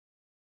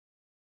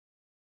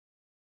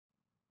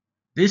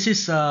This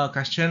is a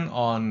question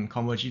on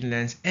converging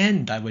lens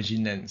and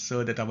diverging lens.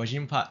 So the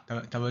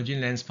diverging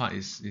lens part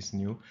is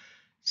new.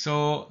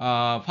 So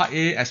part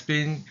A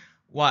explain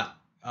what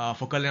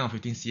focal length of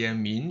 15 cm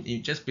mean.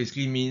 It just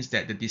basically means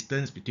that the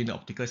distance between the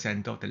optical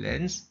center of the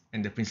lens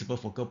and the principal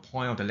focal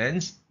point of the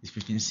lens is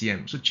 15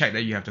 cm. So check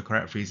that you have the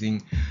correct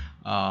phrasing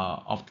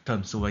of the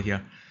terms over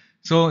here.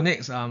 So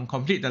next,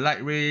 complete the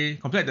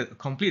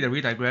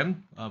ray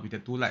diagram with the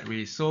two light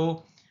rays.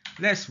 So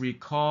let's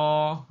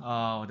recall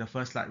the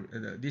first light,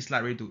 this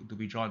light ray to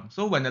be drawn.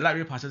 So when the light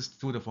ray passes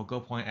through the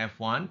focal point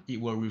f1, it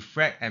will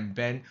refract and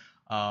bend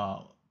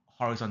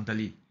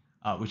horizontally,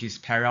 which is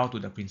parallel to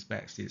the principal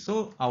axis.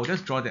 So I will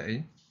just draw that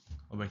in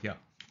over here.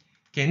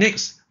 Okay,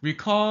 next,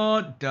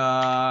 recall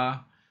the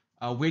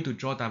way to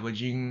draw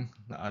diverging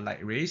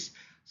light rays.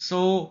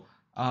 So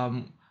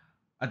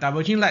a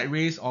diverging light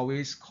rays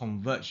always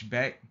converge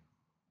back,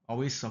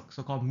 always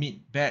so-called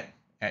meet back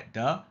at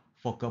the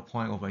focal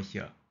point over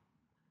here.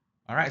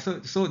 All right,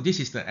 so this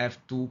is the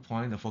F2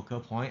 point, the focal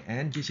point,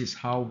 and this is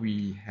how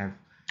we have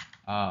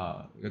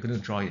we're going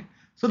to draw it.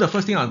 So the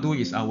first thing I'll do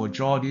is I will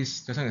draw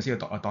this, just so you can see a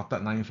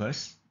dotted line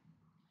first.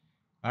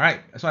 All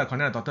right, so I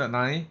connect a dotted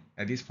line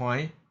at this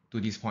point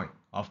to this point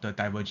of the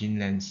diverging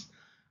lens,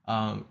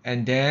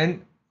 and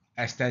then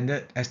extend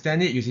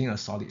it using a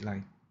solid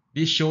line.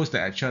 This shows the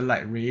actual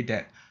light ray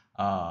that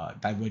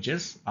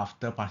diverges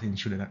after passing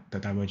through the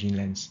diverging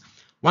lens.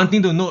 One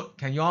thing to note,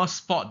 can you all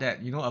spot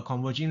that, you know, a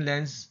converging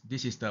lens,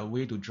 this is the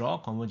way to draw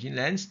converging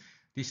lens.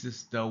 This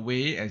is the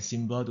way and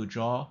symbol to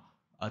draw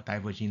a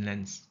diverging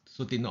lens.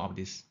 So take note of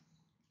this.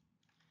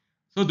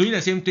 So doing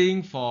the same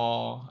thing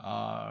for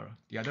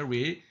the other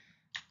ray,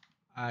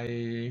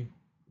 I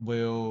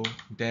will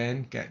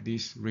then get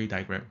this ray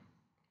diagram.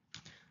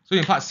 So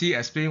in part C,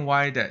 explain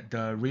why that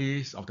the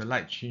rays of the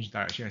light change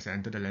direction as they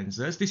enter the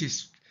lenses. This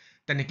is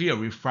technically a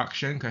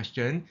refraction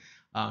question.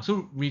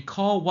 So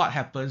recall what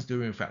happens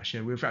during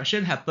refraction.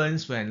 Refraction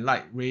happens when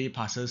light ray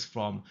passes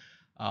from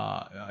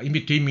in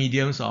between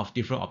mediums of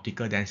different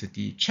optical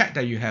density. Check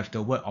that you have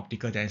the word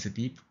optical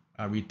density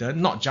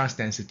written, not just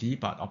density,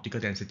 but optical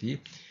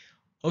density.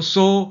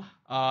 Also,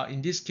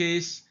 in this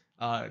case,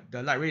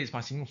 the light ray is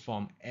passing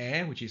from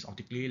air, which is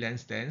optically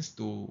less dense,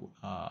 to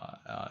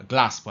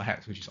glass,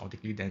 perhaps, which is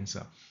optically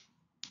denser.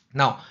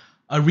 Now,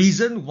 a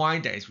reason why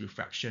there is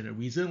refraction, a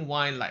reason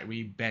why light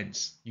ray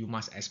bends, you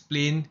must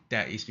explain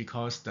that is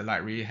because the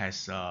light ray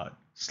has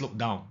slowed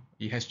down.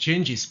 It has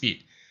changed its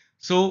speed.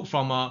 So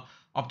from a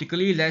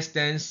optically less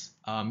dense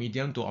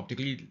medium to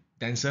optically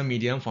denser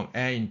medium, from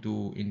air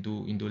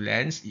into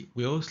lens, it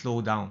will slow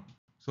down.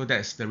 So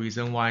that's the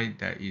reason why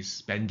there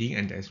is bending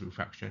and there is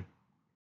refraction.